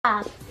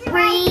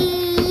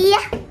Free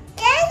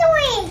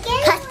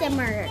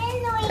customer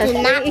to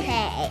not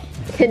pay.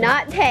 To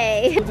not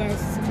pay.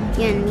 Just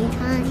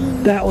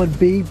anytime. That would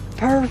be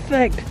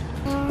perfect.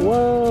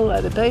 Whoa,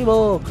 at the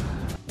table.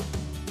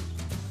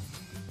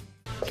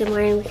 Good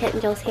morning. We're cutting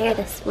Joel's hair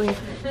this morning.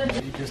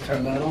 Did you just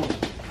turn that on?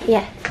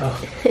 Yeah.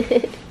 Oh.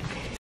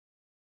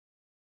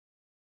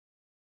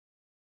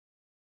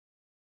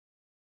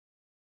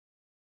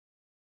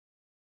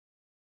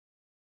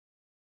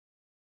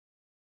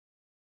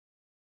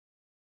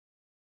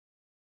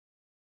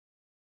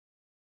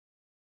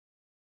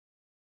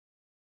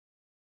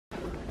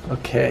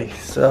 Okay,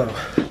 so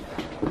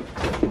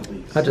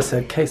I just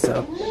said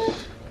queso.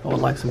 I would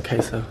like some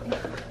queso.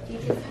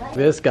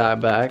 This guy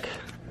back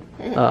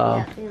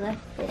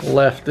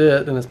left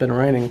it, and it's been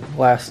raining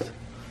last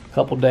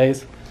couple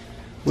days.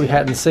 We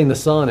hadn't seen the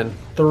sun in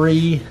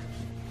 3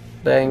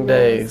 dang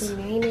days,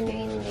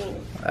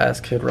 as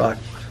Kid Rock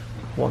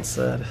once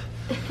said.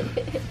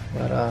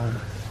 But I'm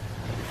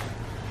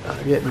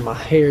getting my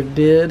hair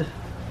did.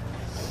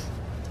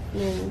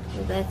 And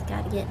we both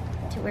got to get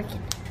to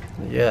working.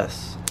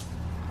 Yes,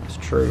 that's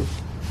true.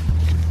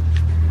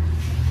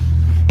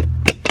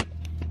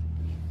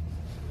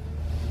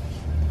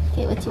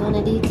 Okay, what you want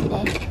to do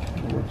today?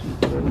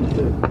 Whatever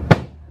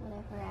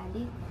Whatever I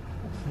do.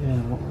 Yeah, I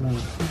don't know.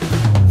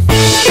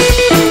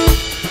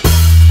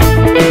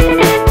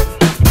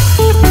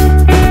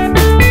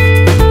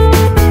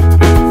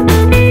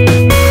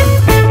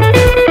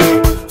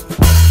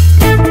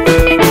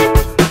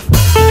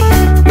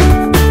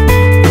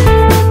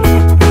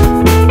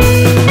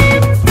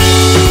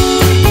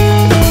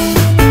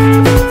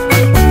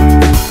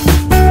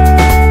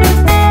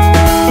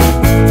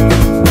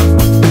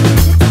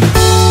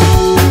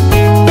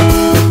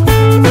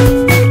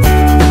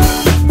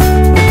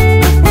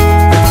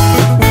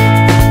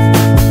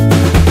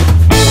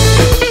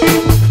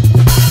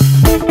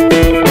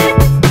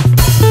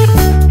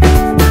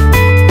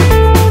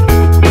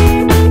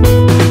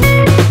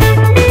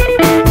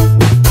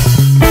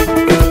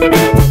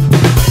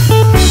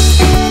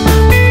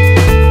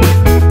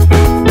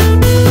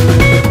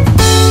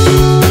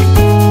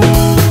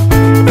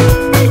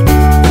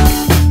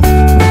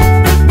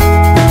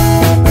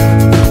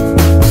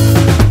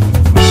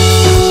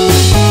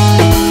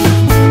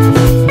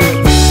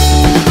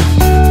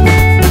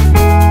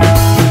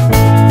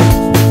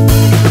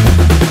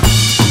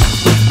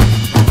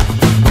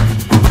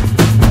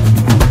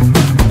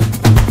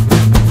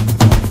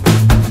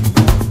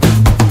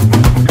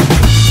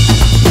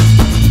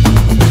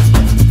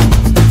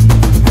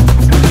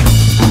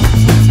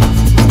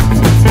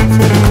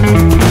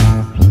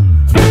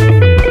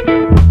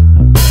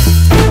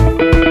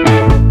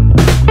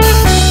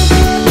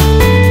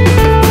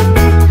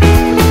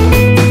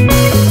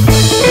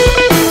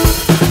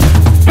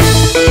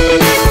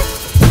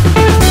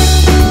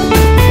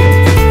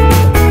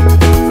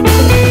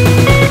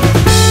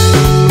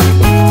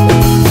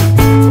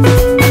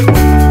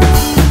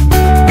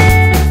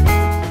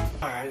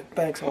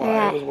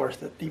 It was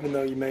worth it, even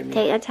though you made me.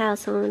 Take your towel,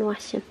 someone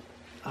wash them.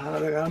 I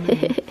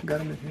got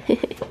them in here.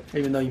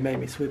 Even though you made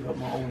me sweep up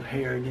my own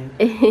hair again.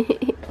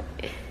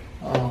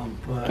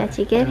 But got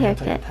you a good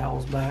haircut. Take the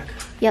towels back.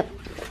 Yep.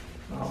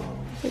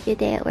 It's a good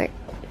day at work.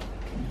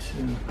 See.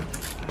 I'm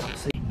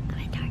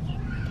at Target.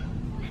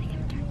 I'm gonna go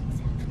to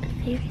Target. My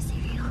favorite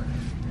cereal.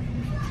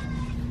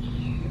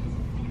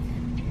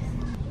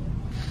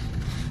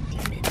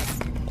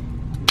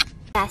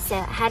 Yeah, so I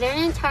had her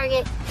in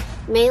Target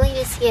mainly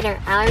just to get her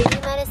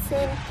allergy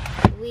medicine.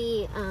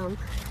 We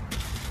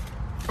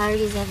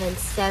allergies have been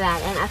so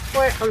bad, and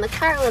on the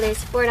cart where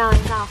there's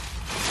 $4 off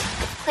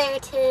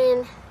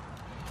Claritin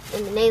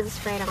and the nasal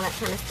spray and all that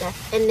kind of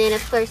stuff. And then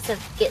of course I'll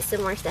get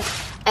some more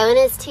stuff. Oh, and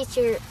it's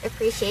Teacher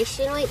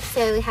Appreciation Week,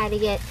 so we had to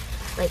get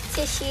like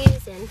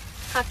tissues and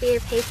copier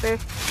paper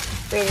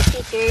for the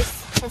teachers.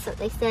 That's what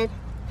they said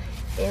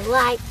they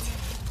liked.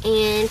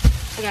 And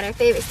I got our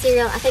favorite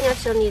cereal. I think I've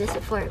shown you this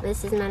before, but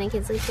this is mine and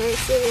Kinsley's favorite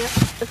cereal.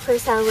 Of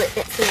course, I looked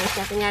at some more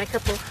stuff and got a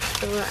couple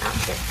of little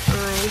outfits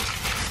on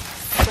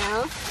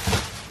sale.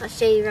 I'll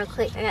show you real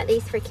quick. I got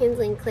these for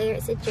Kinsley and Claire.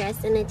 It's a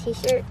dress and a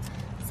t-shirt.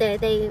 So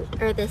they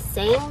are the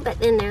same, but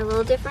then they're a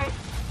little different.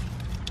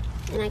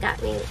 And I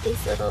got me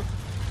these two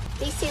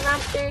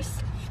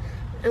rompers.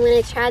 I'm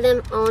going to try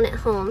them on at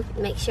home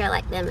and make sure I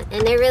like them.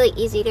 And they're really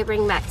easy to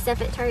bring back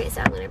stuff at Target,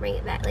 so I'm going to bring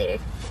it back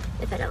later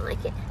if I don't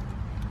like it.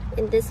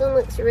 And this one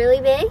looks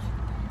really big,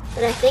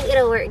 but I think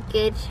it'll work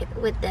good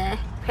with the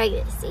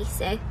pregnancy,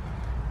 so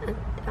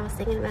I was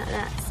thinking about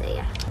that, so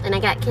yeah. And I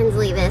got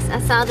Kinsley this.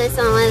 I saw this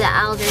on one of the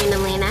aisles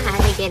randomly and I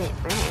had to get it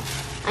for her.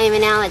 I am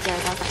an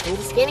allergist. I was like, I'm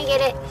just gonna get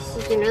it.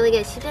 She's been really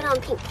good. She's been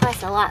on Pink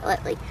Plus a lot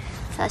lately,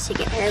 so I should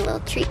get her a little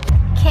treat.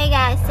 Okay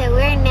guys, so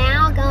we're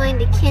now going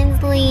to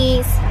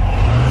Kinsley's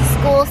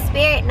school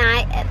spirit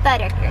night at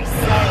Butterhurst,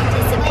 so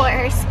to support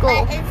her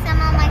school. But is some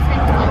of my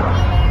friends going to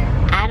be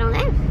there? I don't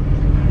know.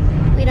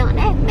 We don't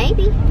know.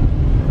 Maybe.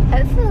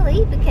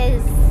 Hopefully,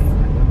 because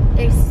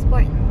they're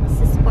supporting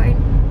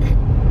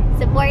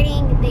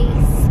the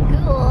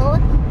school.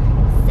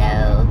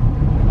 So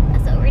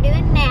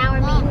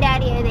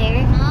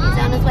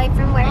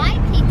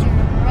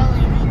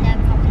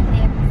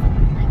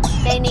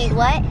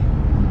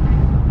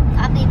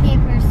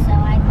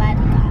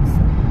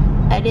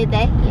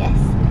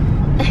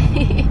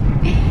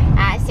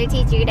her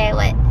teacher today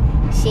what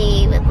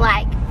she would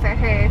like for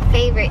her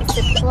favorite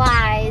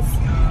supplies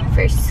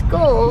for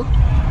school,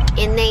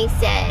 and they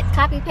said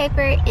copy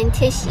paper and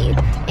tissue.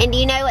 And do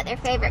you know what their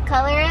favorite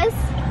color is?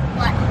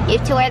 What? You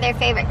have to wear their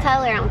favorite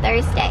color on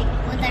Thursday.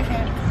 What's their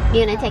favorite? You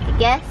wanna take a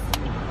guess?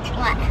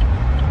 What?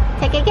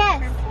 Take a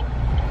guess.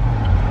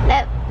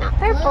 Nope, not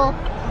purple.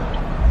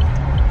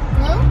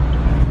 Blue?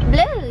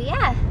 Blue,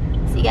 yeah.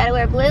 So you gotta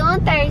wear blue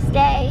on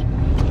Thursday.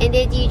 And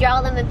did you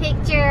draw them a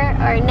picture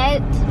or a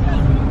note?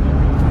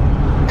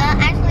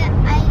 Actually, I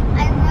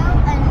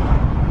wrote a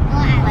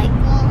like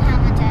how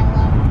much I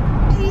love.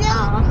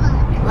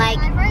 No. Like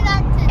I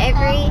forgot to I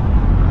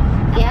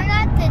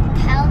forgot to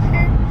tell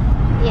her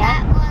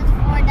that was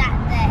for that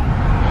day.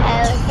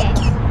 Okay.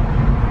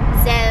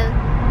 So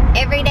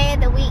every day of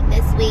the week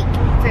this week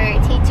for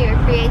Teacher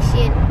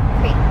Appreciation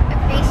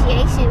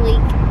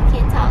Week,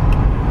 can't talk,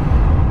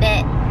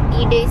 that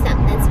you do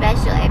something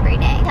special every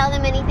day. Tell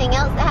them anything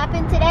else that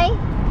happened today.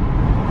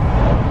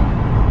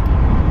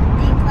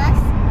 Pink Plus.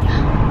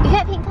 You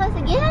got Pink Plus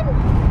again?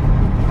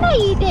 No,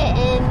 you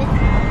didn't.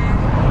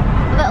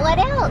 But what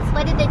else?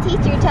 What did the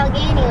teacher tell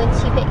Ganny when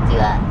she picked you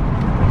up?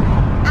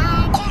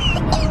 I got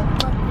a new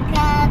book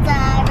because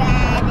I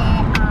read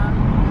it all.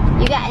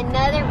 You got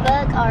another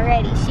book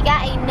already. She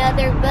got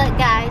another book,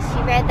 guys. She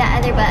read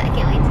that other book. I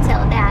can't wait to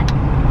tell Dad.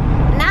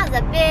 And that was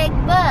a big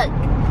book.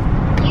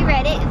 You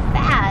read it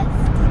fast.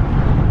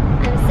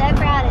 I'm so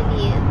proud of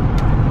you.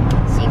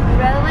 She's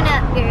growing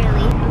up,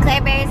 girly.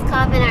 Claire Bear's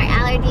coughing. Our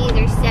allergies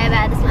are so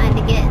bad. Just wanted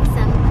to get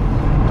some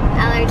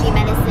allergy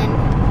medicine.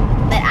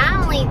 But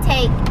I only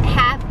take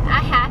half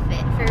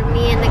it for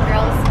me and the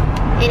girls.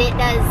 And it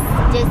does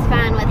just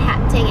fine with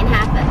taking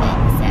half of it.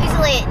 So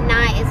usually at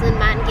night is when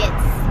mine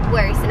gets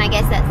worse. And I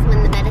guess that's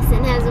when the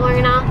medicine has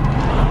worn off.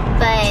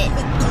 But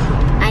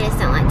I just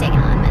don't like taking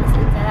a lot of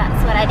medicine. So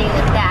that's what I do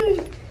with that.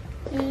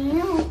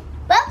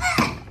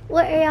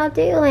 What are y'all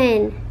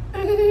doing?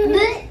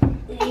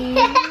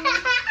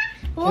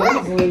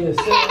 Kinsley is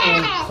sitting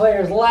in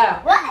Claire's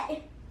lap.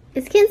 What?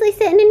 Is Kinsley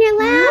sitting in your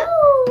lap?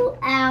 No.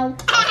 Ow.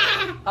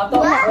 I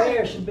thought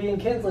Claire should be in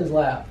Kinsley's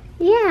lap.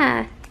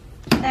 Yeah.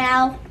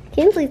 Ow.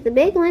 Kinsley's the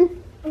big one.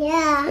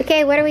 Yeah.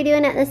 Okay, what are we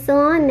doing at the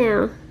salon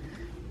now?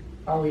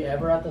 Are we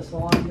ever at the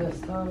salon this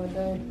time of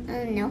day?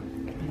 No.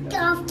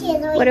 Get off,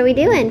 Kinsley. What are we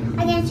doing?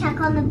 I gotta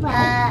check on the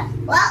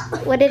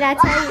brake. What did I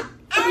tell you?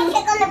 I gotta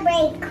check on the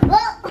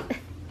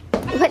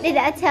brake. What did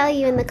I tell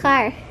you in the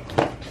car?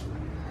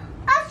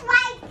 That's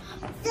right.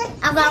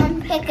 I'm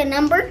gonna pick a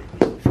number.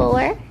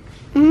 4?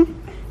 Hmm.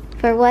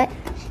 For what?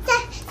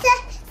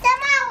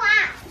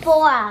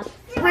 For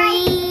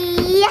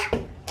free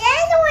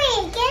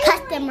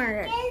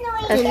customers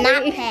to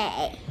not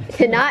pay.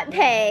 To not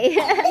pay.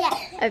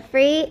 A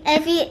free.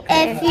 If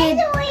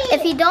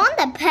you don't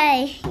have to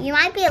pay, you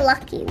might be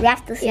lucky. We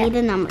have to see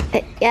the number.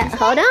 Yeah,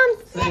 hold on.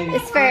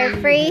 It's for a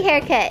free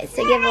haircut. It's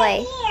a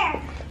giveaway.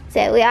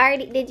 So we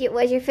already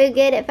was your food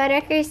good at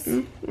Fuddruckers?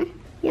 Mm-hmm.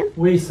 Yeah.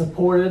 We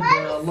supported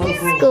the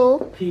local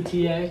School.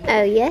 PTA.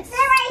 Oh yes.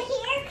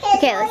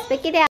 Okay, let's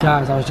pick it out.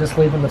 Guys, I was just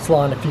leaving the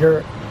salon. If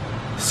you're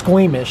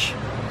squeamish,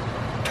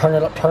 turn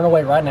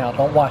away right now.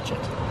 Don't watch it.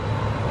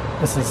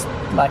 This is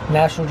like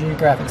National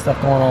Geographic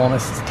stuff going on.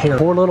 This is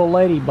terrible. Poor little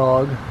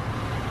ladybug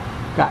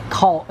got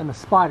caught in the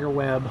spider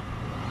web,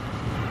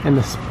 and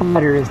the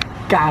spider has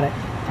got it.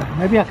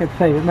 Maybe I could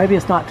save it. Maybe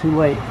it's not too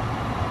late.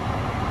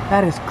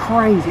 That is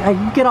crazy. Hey,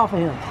 you get off of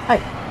him. Hey,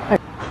 hey.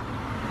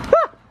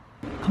 Ah!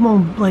 Come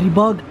on,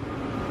 ladybug.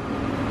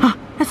 Ah,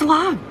 it's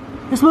alive.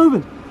 It's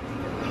moving.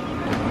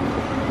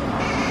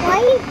 What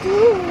are you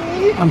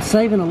doing? I'm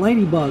saving a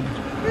ladybug.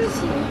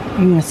 You're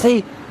gonna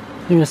see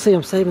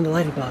I'm saving the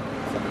ladybug.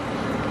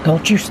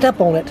 Don't you step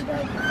on it.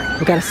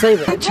 We gotta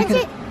save it. Touch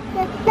it.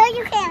 No,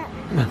 you can't.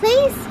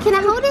 Please, can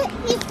I hold it?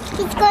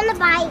 It's gonna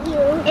bite you.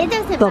 It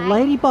doesn't The bite.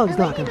 ladybug's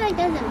The not gonna. ladybug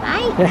doesn't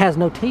bite. It has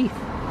no teeth.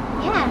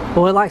 Yeah.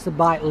 Well, it likes to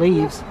bite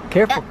leaves.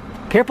 Careful.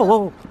 Careful.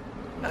 Whoa.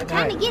 I'm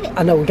trying to get it.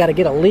 I know, we gotta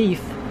get a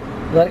leaf.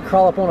 Let it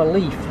crawl up on a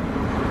leaf.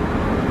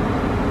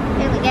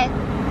 Here we go.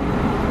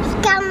 It's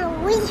got a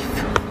leaf.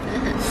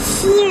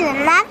 Here's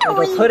another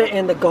We'll leaf. put it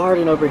in the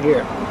garden over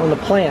here on the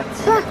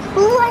plants. What's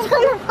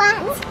on the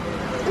plants?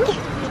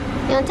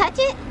 You want to touch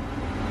it?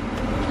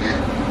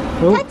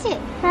 Ooh, Touch it.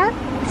 Huh?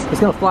 it's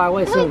gonna fly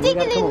away Come soon. on, You dig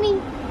gotta it come in on.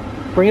 me.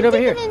 Bring it over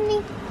Dig here. it in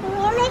me.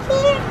 Come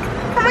here.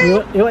 Come on. You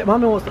know what?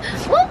 Mommy wants to.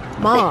 Whoop.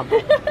 Mom. Come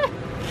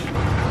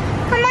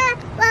on.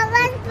 Well,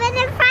 let's put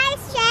a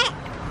price check.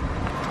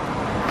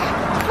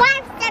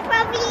 5 step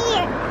over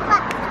here.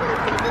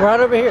 Right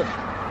over here.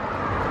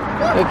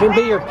 It can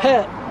be your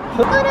pet.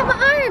 Look at my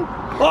arm.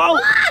 Oh!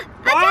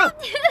 I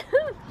told you.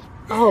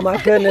 Oh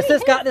my goodness,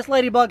 this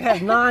ladybug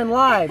has 9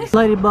 lives.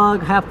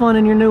 Ladybug, have fun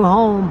in your new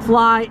home.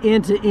 Fly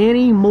into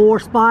any more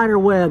spider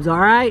webs, all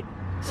right?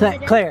 Say,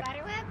 Claire.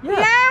 Yeah.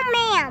 No,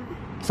 ma'am.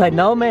 Say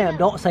no, ma'am.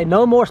 Don't say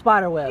no more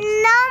spider webs. No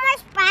more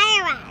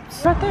spider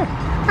webs. Right there.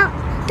 Oh,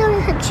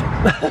 don't touch.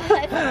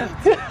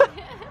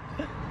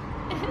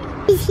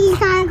 He's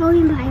not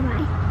going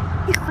bye-bye.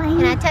 He's going.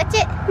 Can I touch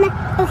it? No,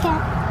 okay.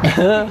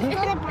 He's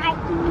gonna bite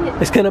me.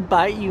 It's gonna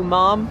bite you,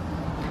 Mom.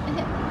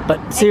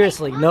 But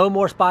seriously, no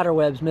more spider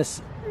webs,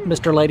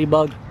 Mr.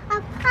 Ladybug.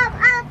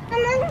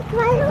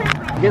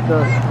 Get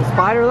the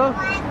spider though?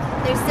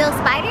 There's still a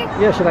spider?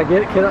 Yeah, should I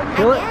get it?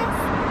 Kill it?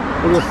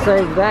 We'll just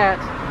save that.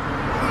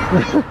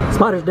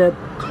 Spider's dead.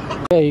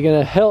 Okay, you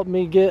gonna help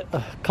me get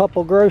a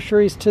couple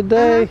groceries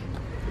today?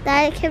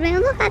 Daddy, can we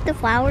look at the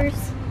flowers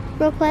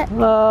real quick?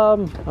 I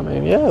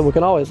mean, yeah, we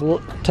can always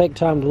take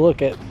time to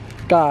look at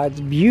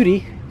God's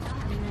beauty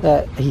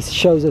that He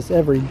shows us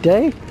every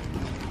day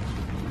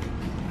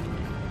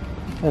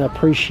and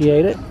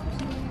appreciate it.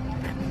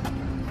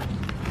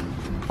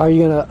 Are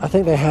you gonna, I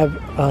think they have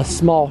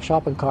small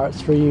shopping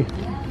carts for you.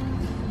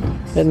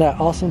 Isn't that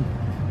awesome?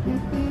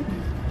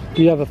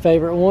 Do you have a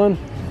favorite one?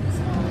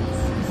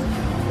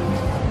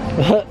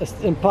 It's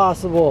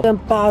impossible.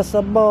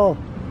 Impossible.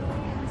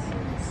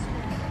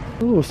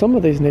 Ooh, some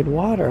of these need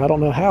water. I don't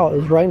know how. It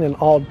was raining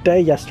all day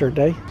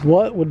yesterday.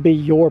 What would be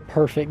your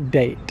perfect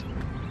date?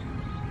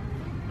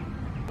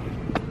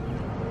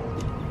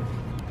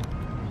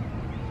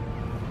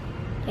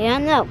 I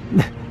don't know.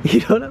 You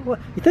don't know what?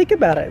 You think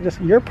about it. Just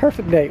your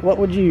perfect date. What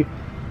would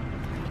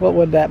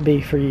that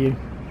be for you?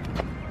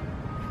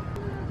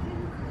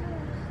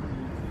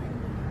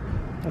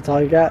 That's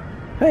all you got?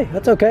 Hey,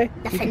 that's okay.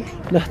 Nothing.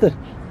 Nothing.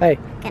 Hey.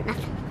 Got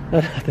nothing.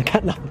 Nothing.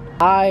 Got nothing.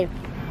 I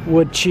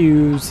would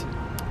choose,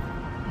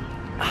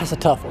 that's a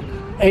tough one,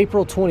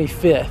 April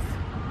 25th,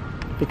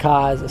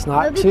 because it's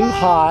not too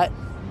hot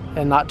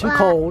and not too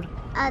cold.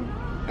 Daddy.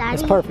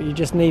 It's perfect. You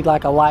just need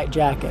like a light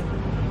jacket.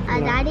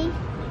 Daddy?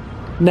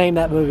 Name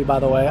that movie, by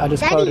the way. I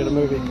just quoted a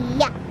movie.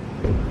 Yeah.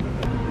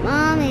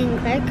 Mom and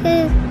Claire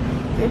could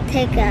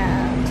take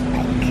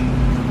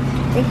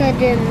we could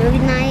do a movie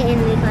night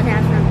and we could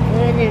have some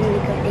food and we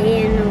could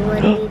eat and it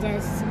would be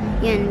just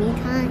you and me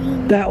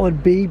time. That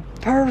would be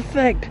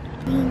perfect.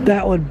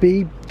 That would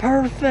be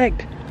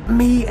perfect.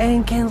 Me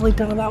and Kinsley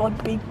time. That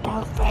would be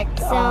perfect.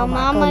 So oh,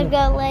 Mom would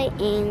go late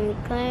and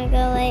Claire would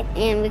go late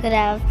and we could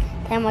have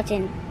time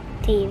watching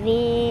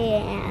TV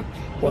and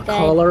or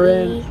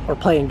coloring or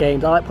playing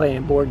games. I like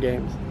playing board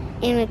games.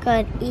 And we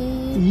could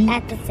eat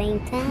at the same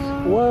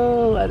time.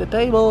 Whoa, at the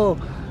table.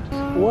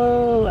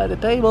 Whoa, at the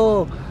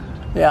table.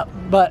 Yeah,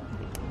 but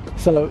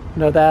so you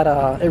know that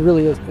it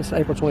really is. It's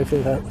April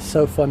 25th. That's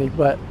so funny.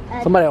 But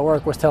somebody at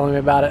work was telling me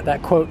about it.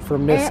 That quote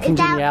from Miss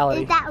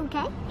Congeniality. Is that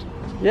okay?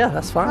 Yeah,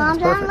 that's fine. Well,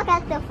 that's I'm perfect.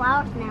 trying to look at the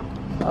flowers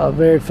now. A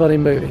very funny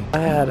movie. I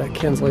had a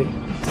Kinsley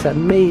set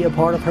me a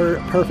part of her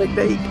perfect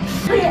date.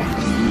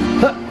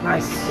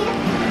 Nice.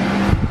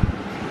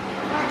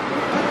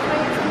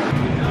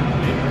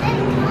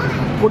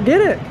 Well,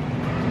 get it.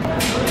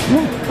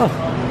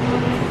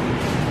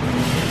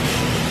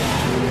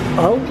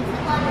 Oh.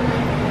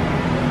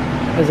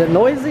 Is it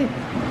noisy?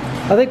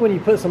 I think when you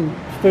put some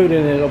food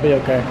in it, it'll be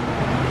okay.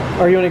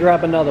 Or you want to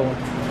grab another one?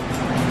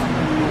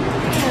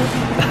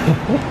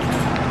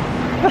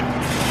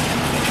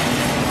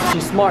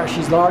 She's smart.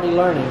 She's already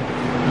learning.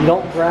 You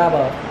don't grab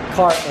a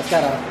cart that's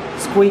got a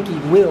squeaky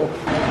wheel.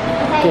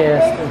 Okay,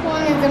 this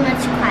one is a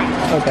much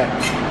quieter. Okay.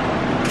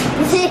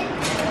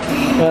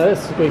 No, this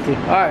is squeaky.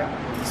 All right.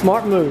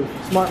 Smart move.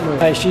 Smart move.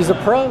 Hey, she's a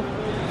pro.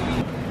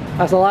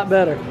 That's a lot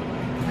better.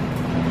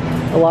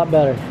 A lot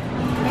better.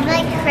 It's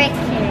like cricket.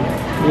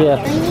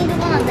 Yeah. Do you need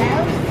one of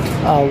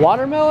those?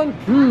 Watermelon?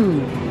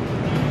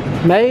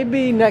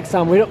 Maybe next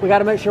time. We got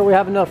to make sure we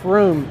have enough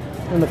room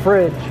in the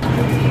fridge.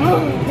 Oh,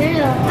 there's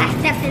a lot of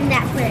stuff in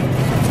that fridge.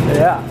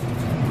 Yeah.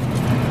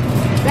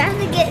 We have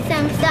to get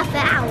some stuff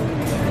out.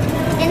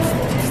 And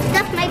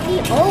stuff might be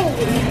old.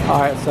 All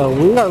right. So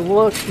we are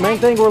main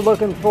thing we're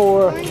looking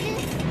for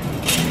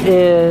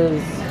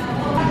is.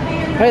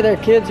 Hey there,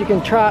 kids. You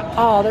can try.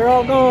 Oh, they're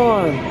all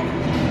gone.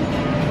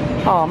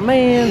 Oh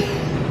man.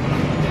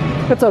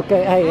 It's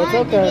okay. Hey, it's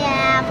okay.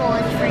 Apple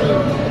is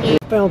free.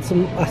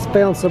 I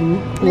found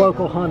some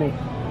local honey.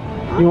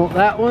 You want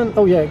that one?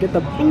 Oh yeah, get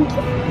the. Thank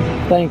you.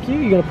 Thank you.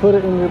 You're gonna put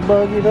it in your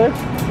buggy there.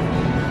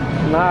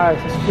 Nice.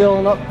 It's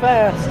filling up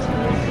fast.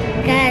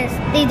 Guys,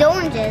 these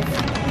oranges.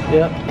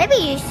 Yep. Maybe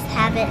you should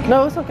have it.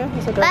 No, it's okay.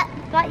 It's okay.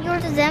 But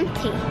yours is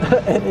empty.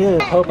 It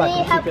is. Hope I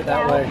can keep it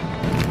that way.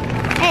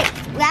 Hey,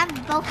 we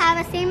both have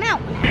the same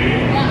amount.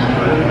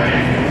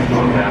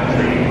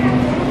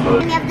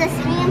 We have the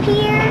same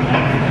here.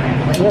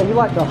 Yeah, you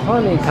like the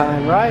honey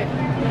kind, right?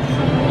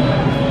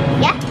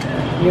 Yeah.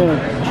 You gonna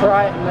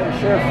try it and make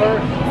sure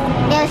first?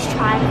 Yeah, let's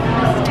try it.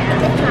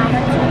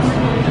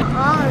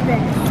 All of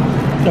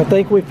this. I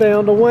think we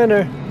found a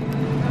winner.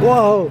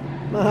 Whoa,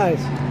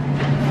 nice.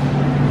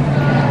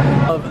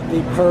 Of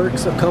the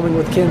perks of coming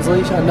with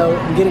Kinsley, I know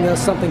I'm getting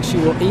us something she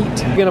will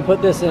eat. You're gonna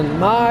put this in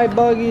my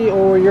buggy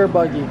or your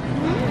buggy?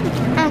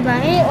 I'm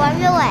gonna eat one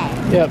your way.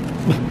 Yep.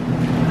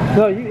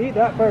 No, you eat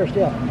that first,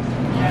 yeah.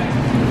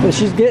 But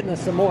she's getting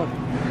us some more.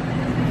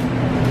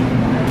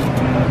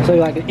 So you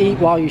like to eat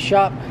while you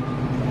shop?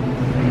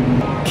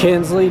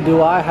 Kinsley,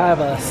 do I have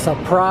a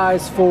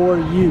surprise for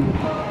you?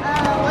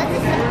 What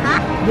is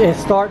it? It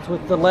starts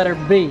with the letter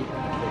B.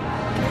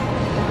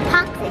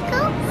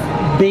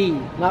 Popsicles? B,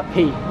 not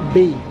P.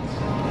 B.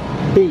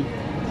 B.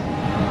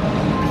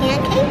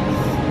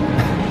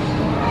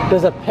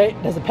 Does a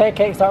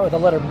pancake start with the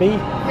letter B?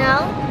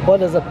 No.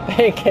 What does a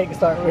pancake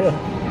start with?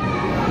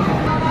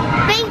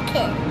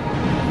 Bacon.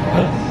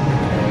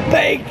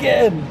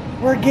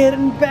 Bacon! We're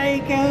getting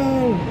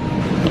bacon!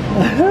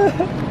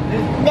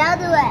 Get out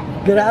of the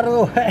way. Get out of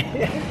the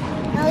way.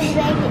 No, it's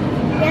bacon.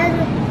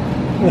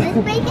 Is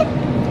this bacon?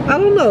 I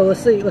don't know.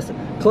 Let's see. Let's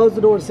close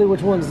the door to see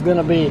which one's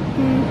gonna be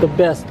the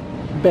best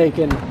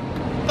bacon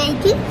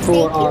Bacon.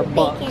 for bacon, our bacon.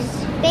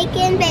 bucks.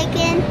 Bacon,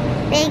 bacon,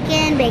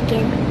 bacon,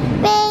 bacon,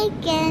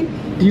 bacon.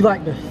 Do you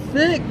like the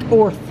thick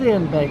or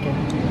thin bacon?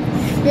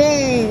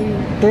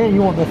 Thin. Thin?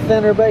 You want the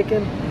thinner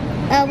bacon?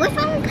 Which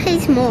one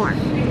pays more?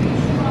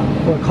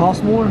 Will it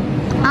cost more?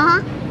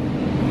 Uh-huh.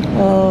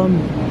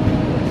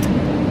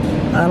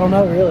 I don't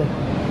know really.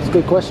 It's a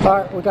good question. All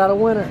right, we got a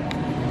winner.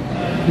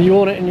 Do you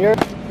want it in your?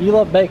 You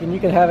love bacon. You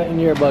can have it in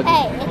your buggy.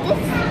 Hey, this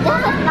is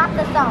not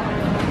the song.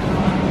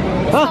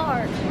 It's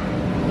hard.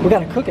 We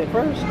gotta cook it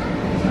first.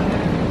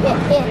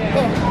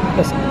 Yeah.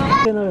 Let's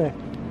get over there.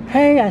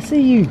 Hey, I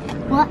see you.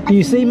 What? Do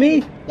you see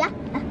me? Yeah.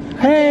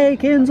 Hey,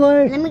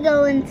 Kinsley. Let me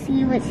go and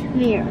see what's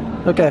here.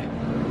 Okay.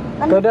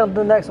 Go down to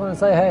the next one and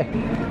say hey.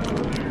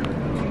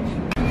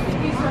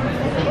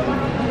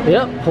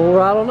 Yep. Pull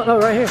right on. No,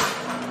 right here.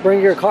 Bring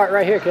your cart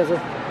right here, Kinsley.